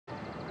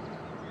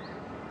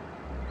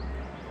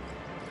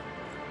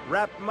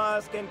Wrap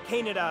musk and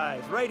canid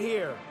eyes, right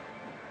here.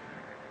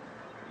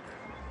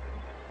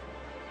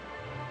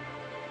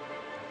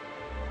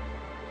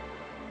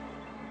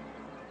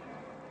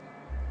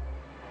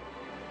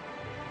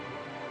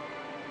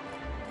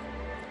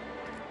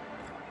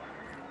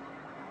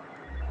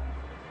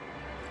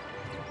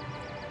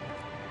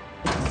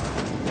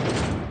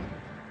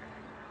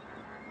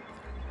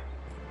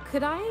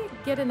 Could I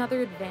get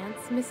another advance,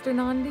 Mr.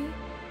 Nandi?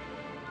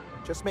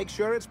 Just make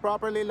sure it's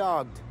properly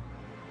logged.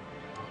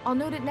 I'll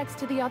note it next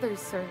to the others,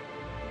 sir.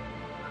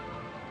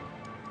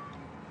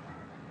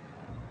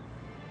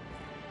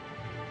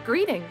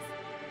 Greetings,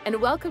 and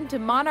welcome to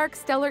Monarch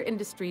Stellar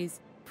Industries,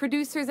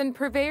 producers and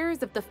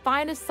purveyors of the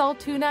finest salt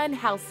tuna in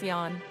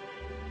Halcyon.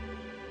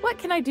 What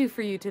can I do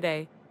for you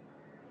today?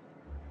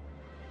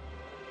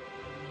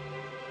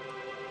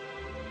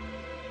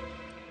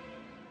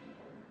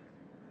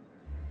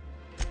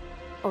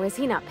 Or is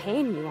he not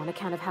paying you on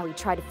account of how he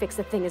tried to fix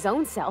the thing his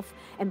own self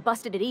and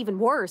busted it even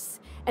worse,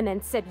 and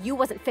then said you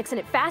wasn't fixing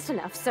it fast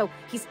enough, so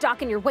he's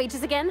docking your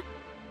wages again?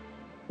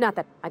 Not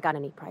that I got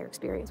any prior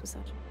experience with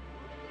such.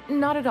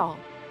 Not at all.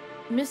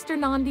 Mr.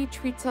 Nandi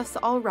treats us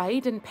all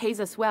right and pays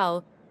us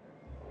well.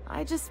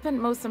 I just spent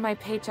most of my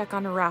paycheck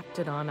on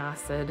Raptidon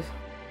acid.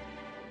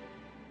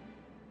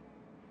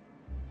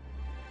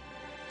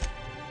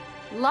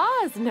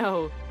 Laws,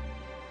 no.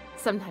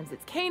 Sometimes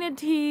it's canid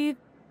teeth,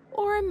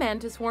 or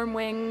mantis worm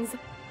wings.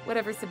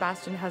 Whatever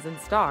Sebastian has in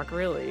stock,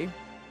 really.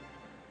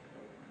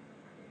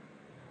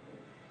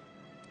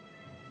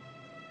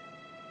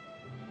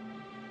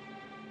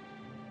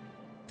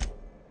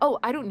 Oh,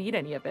 I don't need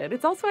any of it.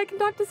 It's also I can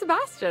talk to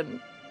Sebastian.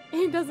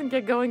 He doesn't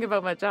get going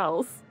about much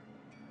else.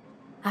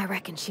 I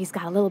reckon she's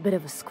got a little bit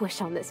of a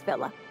squish on this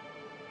fella.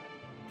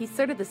 He's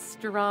sort of the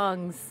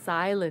strong,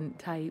 silent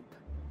type.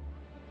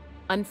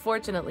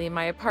 Unfortunately,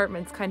 my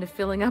apartment's kind of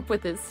filling up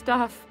with his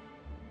stuff.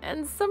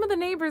 And some of the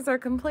neighbors are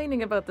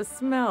complaining about the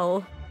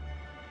smell.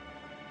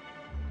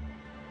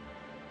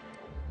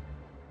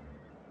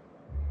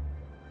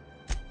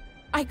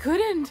 I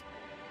couldn't.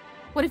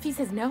 What if he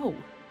says no?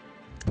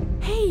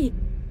 Hey,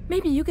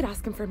 maybe you could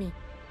ask him for me.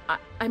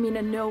 I mean,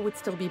 a no would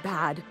still be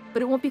bad,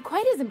 but it won't be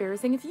quite as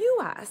embarrassing if you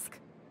ask.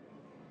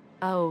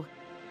 Oh,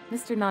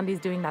 Mr. Nandi's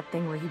doing that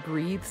thing where he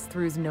breathes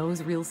through his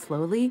nose real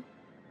slowly.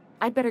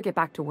 I'd better get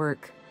back to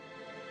work.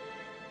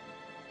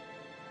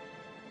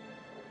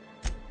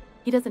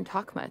 He doesn't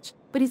talk much,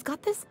 but he's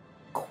got this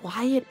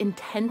quiet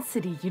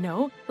intensity, you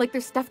know? Like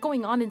there's stuff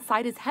going on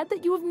inside his head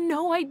that you have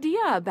no idea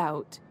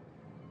about.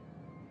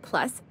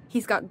 Plus,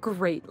 he's got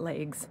great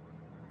legs.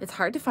 It's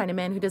hard to find a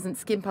man who doesn't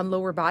skimp on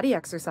lower body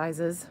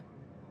exercises.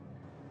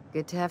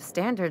 Good to have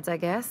standards, I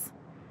guess.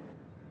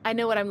 I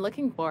know what I'm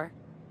looking for.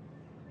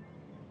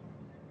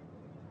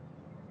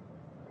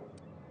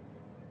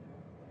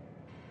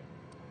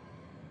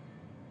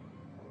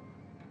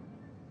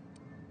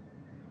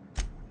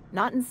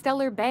 Not in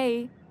Stellar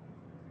Bay.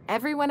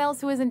 Everyone else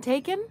who isn't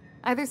taken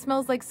either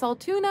smells like salt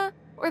tuna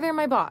or they're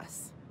my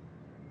boss.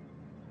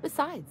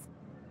 Besides,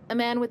 a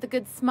man with a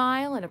good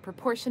smile and a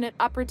proportionate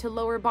upper to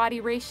lower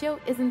body ratio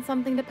isn't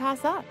something to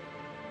pass up.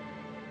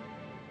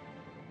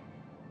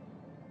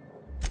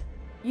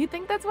 You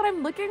think that's what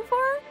I'm looking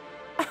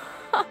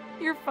for?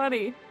 You're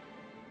funny.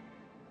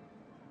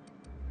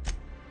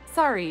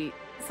 Sorry,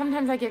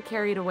 sometimes I get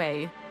carried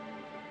away.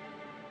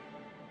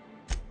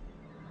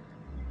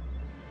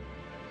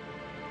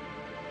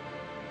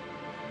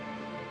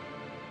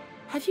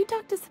 Have you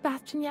talked to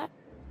Sebastian yet?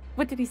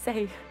 What did he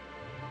say?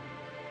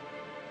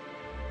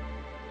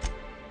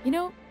 You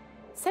know,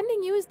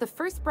 sending you is the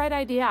first bright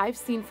idea I've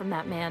seen from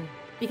that man,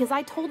 because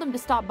I told him to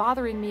stop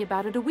bothering me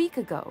about it a week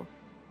ago.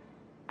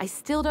 I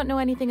still don't know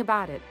anything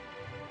about it,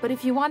 but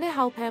if you want to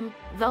help him,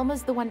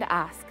 Velma's the one to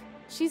ask.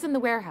 She's in the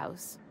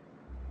warehouse.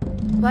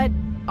 But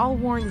I'll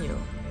warn you,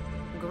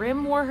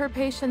 Grimm wore her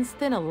patience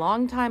thin a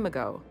long time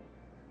ago.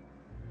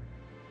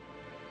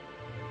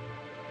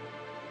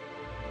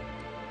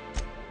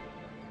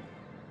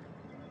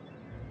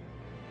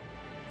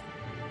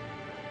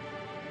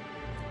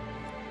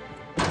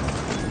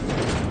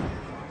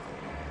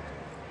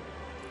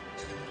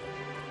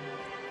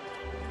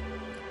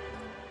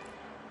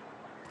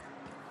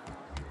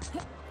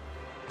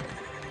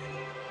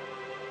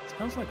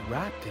 Smells like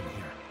wrapped in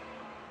here.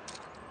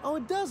 Oh,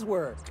 it does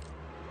work.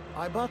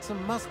 I bought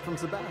some musk from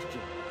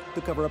Sebastian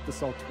to cover up the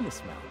salt tuna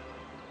smell.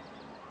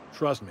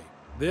 Trust me,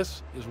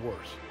 this is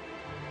worse.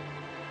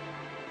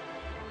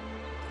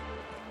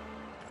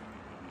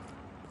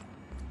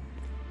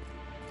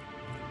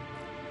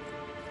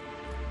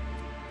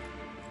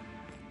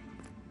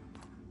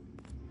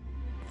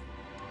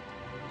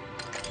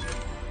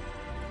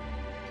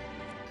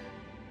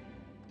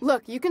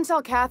 Look, you can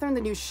tell Catherine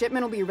the new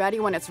shipment will be ready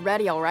when it's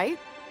ready, all right?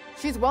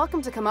 She's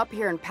welcome to come up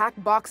here and pack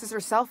boxes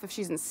herself if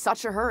she's in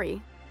such a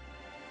hurry.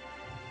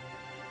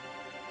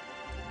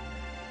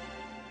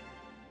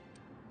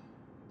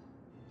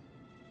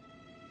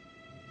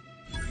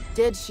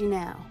 Did she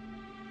now?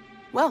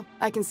 Well,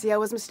 I can see I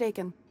was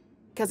mistaken.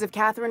 Because if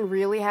Catherine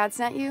really had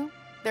sent you,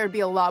 there'd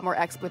be a lot more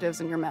expletives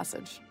in your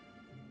message.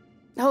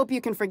 Hope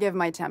you can forgive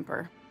my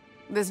temper.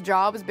 This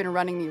job has been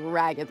running me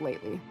ragged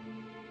lately.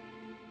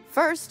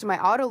 First, my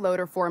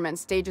autoloader foreman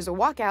stages a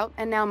walkout,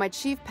 and now my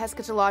chief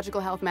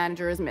pescatological health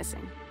manager is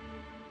missing.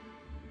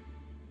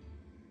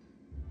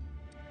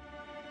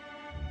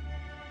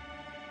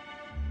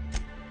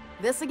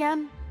 This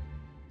again?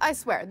 I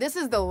swear, this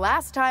is the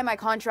last time I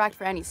contract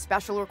for any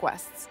special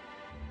requests.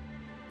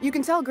 You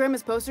can tell Grimm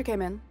his poster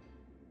came in.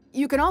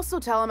 You can also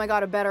tell him I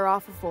got a better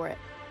offer for it.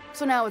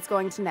 So now it's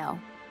going to Nell.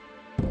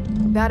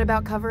 That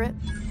about cover it?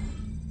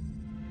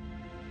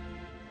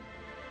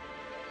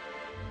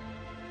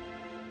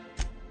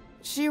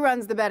 She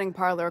runs the betting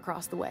parlor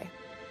across the way.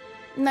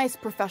 Nice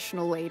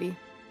professional lady.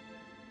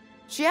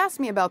 She asked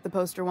me about the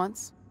poster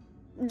once.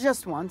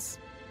 Just once.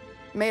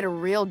 Made a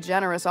real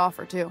generous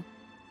offer, too.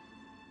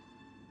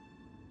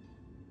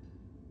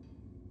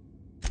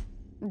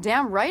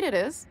 Damn right it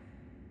is.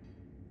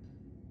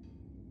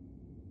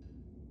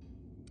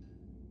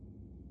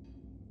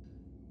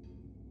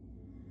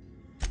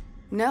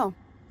 No.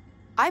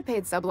 I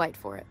paid Sublight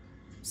for it.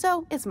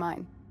 So, it's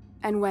mine.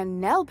 And when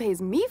Nell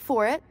pays me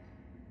for it,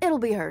 it'll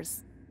be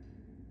hers.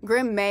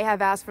 Grimm may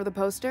have asked for the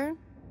poster,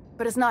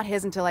 but it's not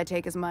his until I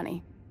take his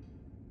money.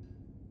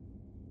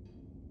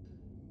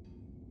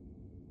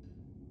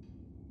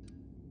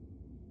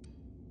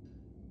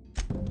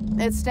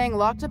 It's staying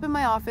locked up in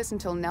my office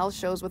until Nell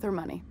shows with her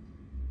money.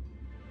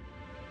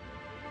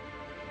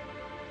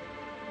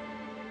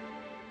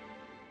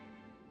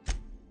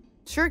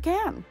 Sure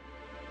can.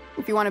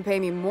 If you want to pay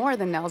me more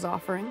than Nell's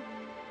offering.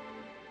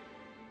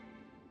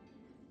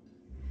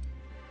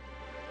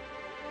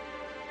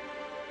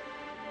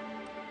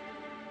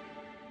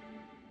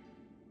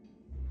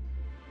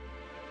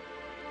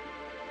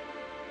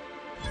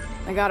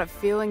 I got a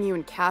feeling you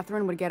and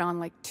Catherine would get on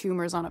like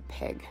tumors on a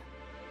pig.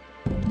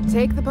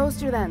 Take the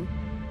poster then.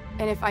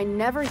 And if I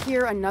never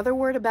hear another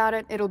word about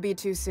it, it'll be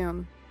too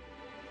soon.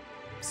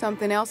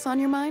 Something else on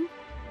your mind?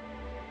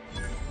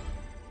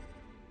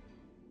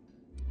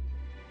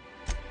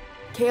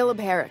 Caleb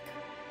Herrick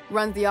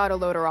runs the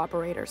autoloader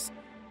operators.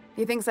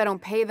 He thinks I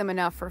don't pay them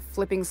enough for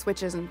flipping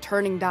switches and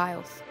turning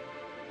dials.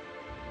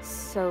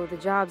 So the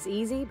job's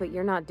easy, but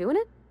you're not doing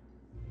it?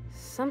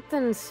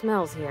 Something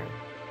smells here.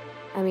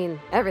 I mean,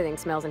 everything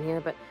smells in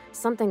here, but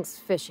something's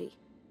fishy.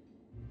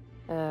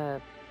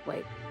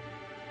 Wait.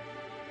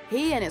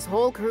 He and his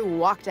whole crew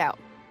walked out.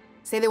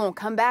 Say they won't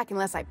come back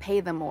unless I pay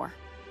them more.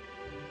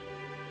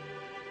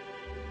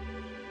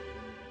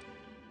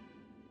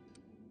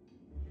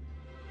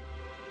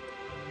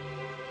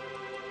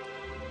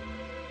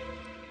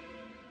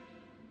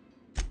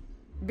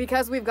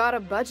 Because we've got a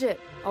budget,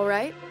 all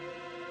right?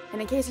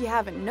 And in case you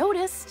haven't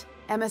noticed,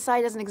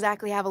 MSI doesn't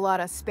exactly have a lot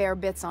of spare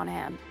bits on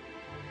hand.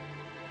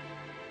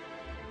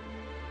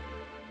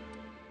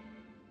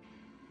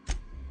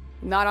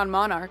 Not on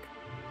Monarch.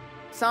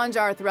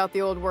 Sanjar threw out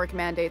the old work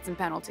mandates and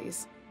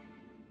penalties.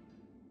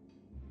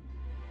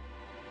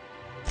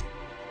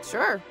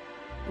 Sure,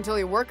 until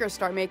your workers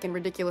start making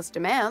ridiculous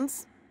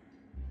demands.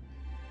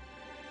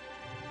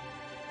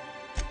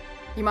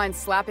 You mind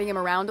slapping him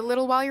around a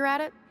little while you're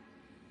at it?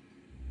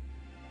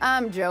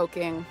 I'm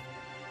joking.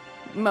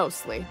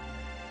 Mostly.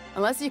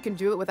 Unless you can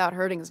do it without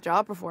hurting his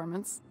job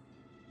performance.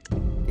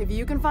 If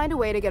you can find a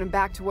way to get him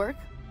back to work,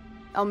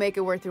 I'll make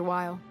it worth your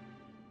while.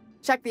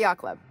 Check the yacht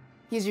club.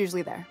 He's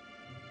usually there.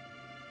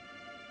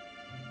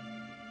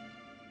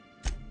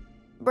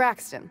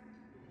 Braxton.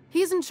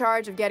 He's in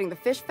charge of getting the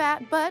fish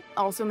fat, but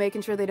also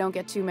making sure they don't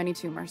get too many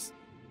tumors.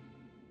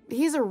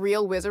 He's a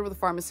real wizard with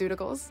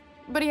pharmaceuticals,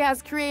 but he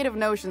has creative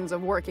notions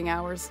of working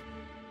hours.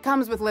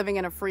 Comes with living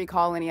in a free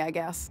colony, I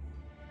guess.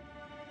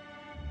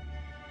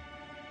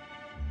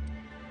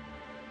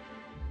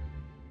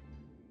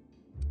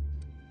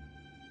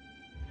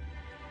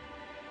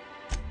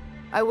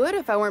 I would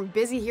if I weren't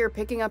busy here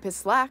picking up his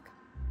slack.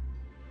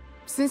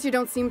 Since you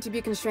don't seem to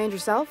be constrained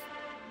yourself,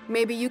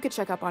 maybe you could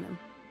check up on him.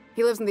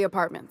 He lives in the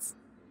apartments.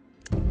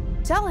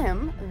 Tell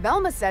him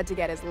Velma said to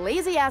get his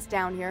lazy ass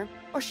down here,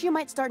 or she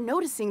might start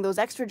noticing those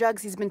extra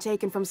jugs he's been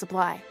taking from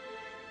supply.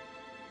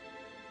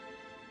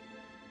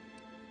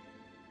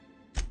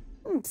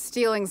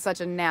 Stealing's such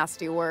a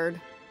nasty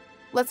word.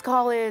 Let's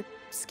call it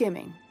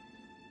skimming.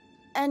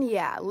 And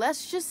yeah,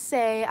 let's just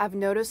say I've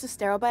noticed the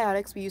sterile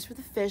biotics we use for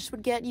the fish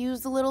would get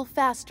used a little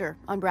faster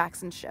on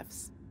Braxton's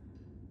shifts.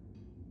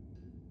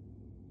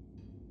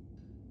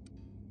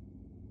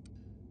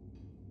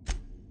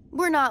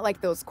 We're not like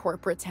those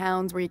corporate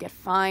towns where you get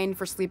fined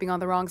for sleeping on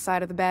the wrong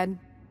side of the bed.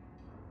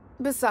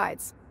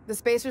 Besides, the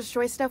Spacer's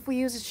Choice stuff we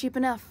use is cheap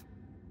enough.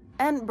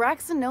 And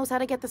Braxton knows how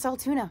to get the salt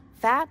tuna,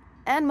 fat,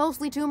 and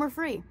mostly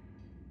tumor-free.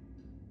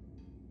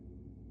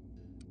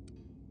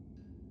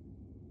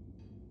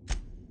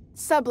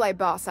 Sublight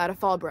boss out of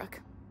Fallbrook.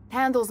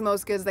 Handles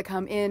most goods that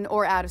come in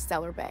or out of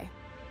Stellar Bay.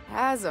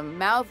 Has a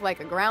mouth like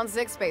a Ground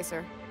 6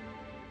 spacer.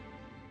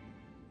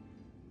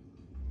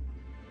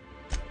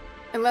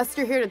 Unless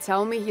you're here to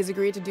tell me he's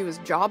agreed to do his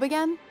job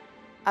again,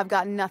 I've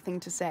got nothing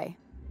to say.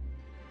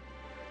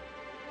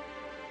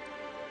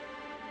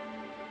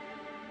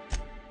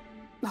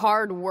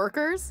 Hard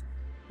workers?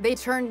 They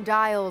turn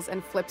dials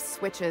and flip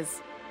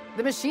switches.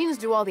 The machines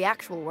do all the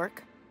actual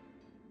work.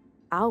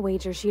 I'll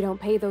wager she don't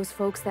pay those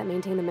folks that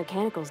maintain the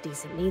mechanicals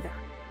decent neither.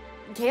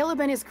 Caleb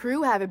and his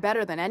crew have it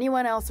better than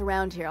anyone else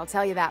around here, I'll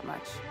tell you that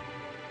much.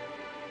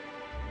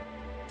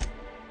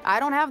 I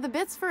don't have the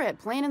bits for it,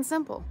 plain and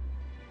simple.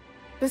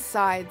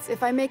 Besides,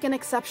 if I make an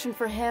exception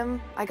for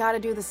him, I gotta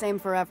do the same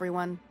for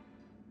everyone.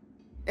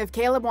 If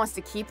Caleb wants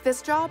to keep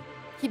this job,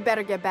 he'd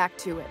better get back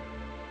to it.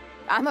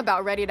 I'm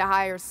about ready to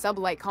hire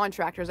sublight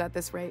contractors at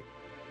this rate.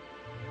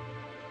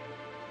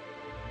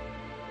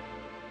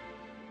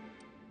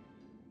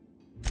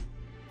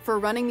 For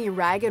running me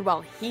ragged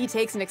while he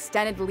takes an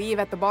extended leave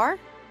at the bar?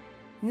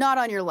 Not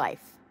on your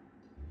life.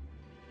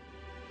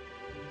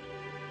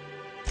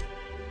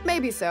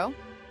 Maybe so,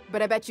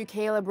 but I bet you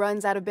Caleb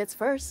runs out of bits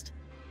first.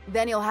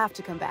 Then he'll have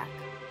to come back.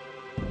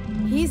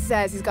 He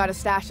says he's got a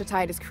stash to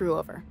tide his crew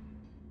over.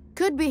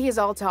 Could be he's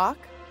all talk,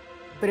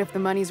 but if the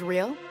money's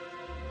real,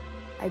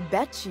 I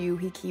bet you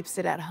he keeps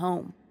it at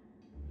home.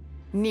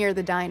 Near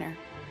the diner.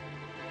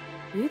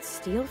 You'd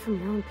steal from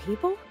your own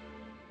people?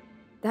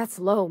 That's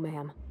low,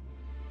 ma'am.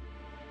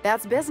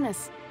 That's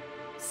business.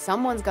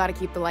 Someone's got to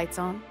keep the lights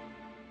on.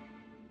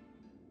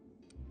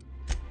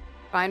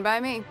 Fine by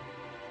me.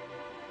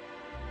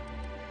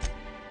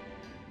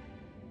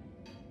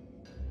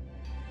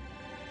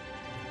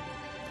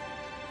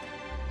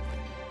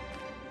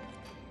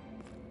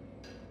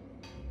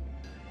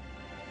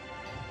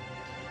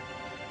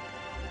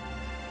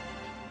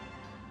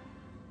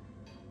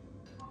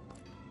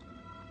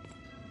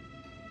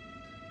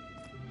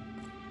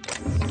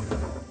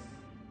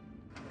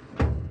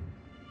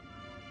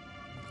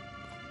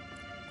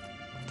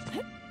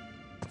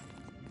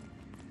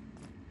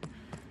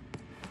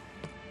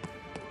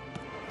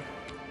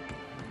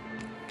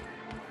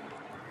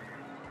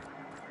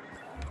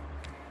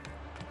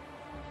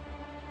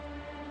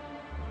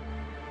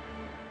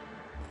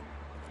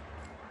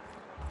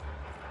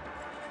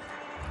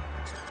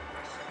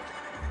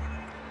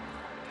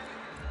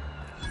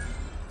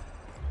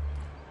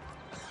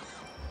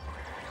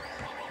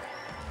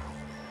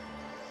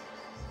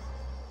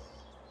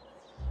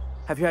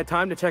 Have you had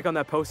time to check on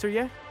that poster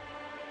yet?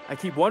 I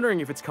keep wondering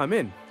if it's come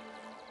in.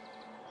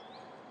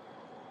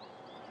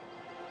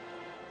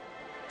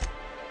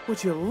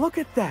 Would you look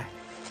at that?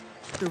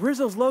 The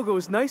Rizzo's logo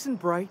is nice and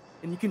bright,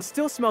 and you can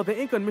still smell the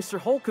ink on Mr.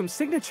 Holcomb's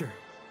signature.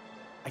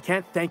 I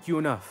can't thank you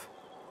enough.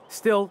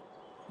 Still,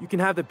 you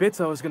can have the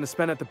bits I was going to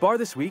spend at the bar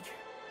this week.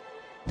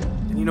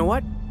 And you know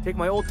what? Take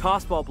my old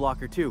tossball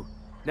blocker, too.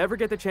 Never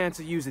get the chance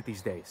to use it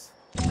these days.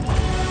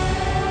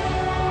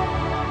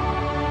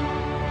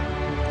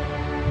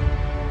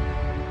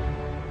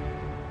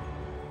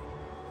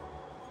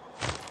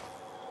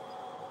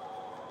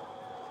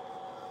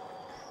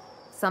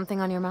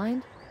 Something on your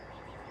mind?